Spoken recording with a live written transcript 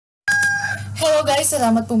Hello guys!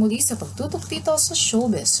 Salamat po muli sa pagtutok dito sa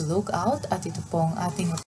Showbiz Lookout at ito pong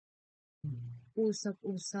ating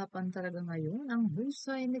usap-usapan talaga ngayon ang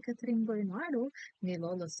husay ni Kathryn Bernardo, ni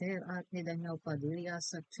Lolo Ser at ni Daniel Padilla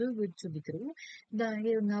sa Too Good to Be True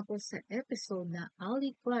dahil nga po sa episode na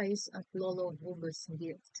Ali Price at Lolo Hugo's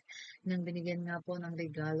Gift. Nang binigyan nga po ng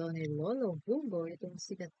regalo ni Lolo Hugo itong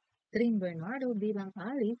si Kathryn Bernardo bilang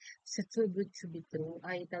Ali sa Too Good to Be True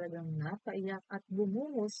ay talagang napaiyak at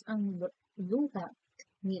bumuhos ang luha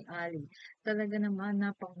ni Ali. Talaga naman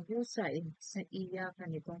napanghusay sa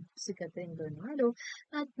iyakan nitong si Kathryn Bernardo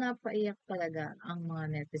at napaiyak talaga ang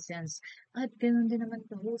mga netizens. At ganoon din naman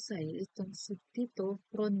kahusay itong si Tito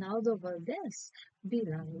Ronaldo Valdez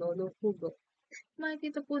bilang Lolo Hugo.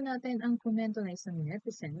 Makikita po natin ang komento ng isang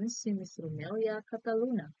netizen, si Miss Romelia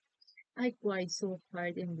Cataluna. I cried so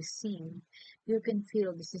hard in the scene. You can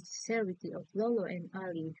feel the sincerity of Lolo and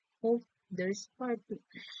Ali. Hope there's part 2.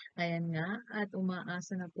 Ayan nga, at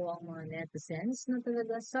umaasa na po ang mga netizens na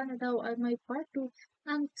talaga sana daw ay may part 2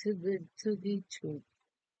 ang Too Good to Be True.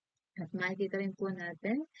 At makikita rin po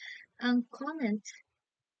natin ang comment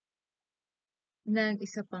ng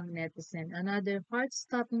isa pang netizen. Another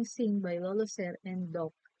heart-stopping scene by Lolo Ser and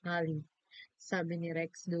Doc Ali. Sabi ni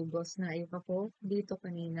Rex Dugos na ayok ako dito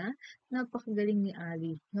kanina, napakagaling ni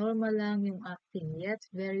Ali. Normal lang yung acting yet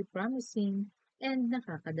very promising and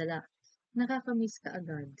nakakadala. Nakakamiss ka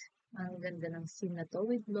agad. Ang ganda ng scene na to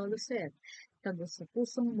with Lolo Ser. Tagos sa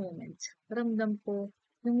pusong moment. Ramdam ko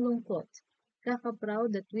yung lungkot.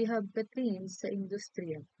 Kaka-proud that we have Kathryn sa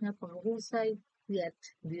industriya. Napakahusay yet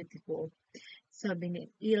beautiful. Sabi ni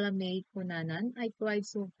Ila May Kunanan, I cried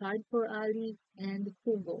so hard for Ali and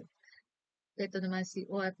Hugo. Ito naman si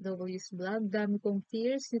OFW's vlog, dami kong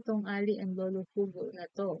tears nitong Ali and Lolo Hugo na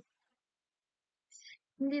to.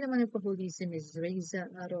 Hindi naman nagpahuli si Ms. Reza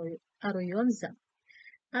Arroyonza.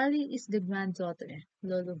 Ali is the granddaughter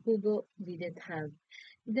Lolo Hugo didn't have.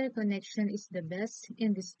 Their connection is the best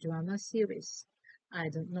in this drama series.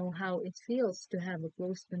 I don't know how it feels to have a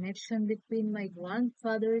close connection between my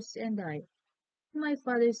grandfathers and I. My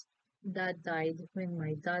father's dad died when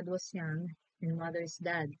my dad was young, and mother's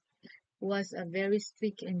dad was a very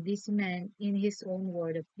strict and busy man in his own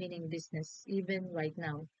world of cleaning business, even right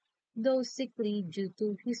now, though sickly due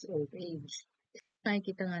to his old age.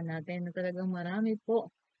 Nakikita nga natin na talagang marami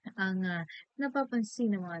po ang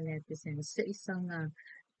napapansin ng mga netizens sa isang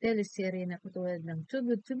teleserye na katulad ng Too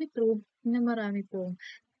Good to Be True na marami pong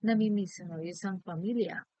namimiss ng isang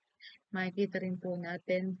pamilya. Makikita rin po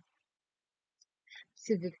natin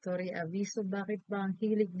si Victoria Aviso, bakit ba ang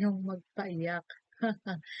hilig niyong magpaiyak?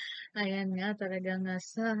 Ayan nga, talagang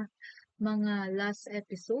sa mga last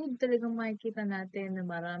episode, talagang makikita natin na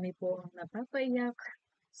marami po ang napapaiyak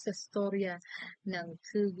sa storya ng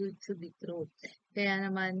Too Good to Be True. Kaya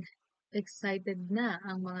naman, excited na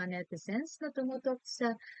ang mga netizens na tumutok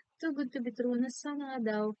sa Too Good to Be True na sana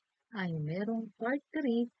nga daw ay merong part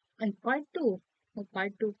 3, ay part 2, o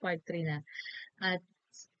part 2, part 3 na. At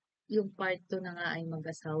yung part 2 na nga ay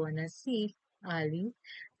mag-asawa na si Ali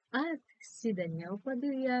at si Daniel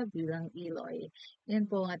Padilla bilang Eloy. Yan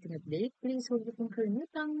po ang ating update. Please huwag niyo pong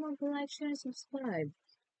kalimutang mag-like, share, and subscribe.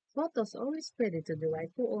 Photos always ready to the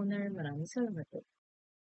rightful owner. Maraming salamat po.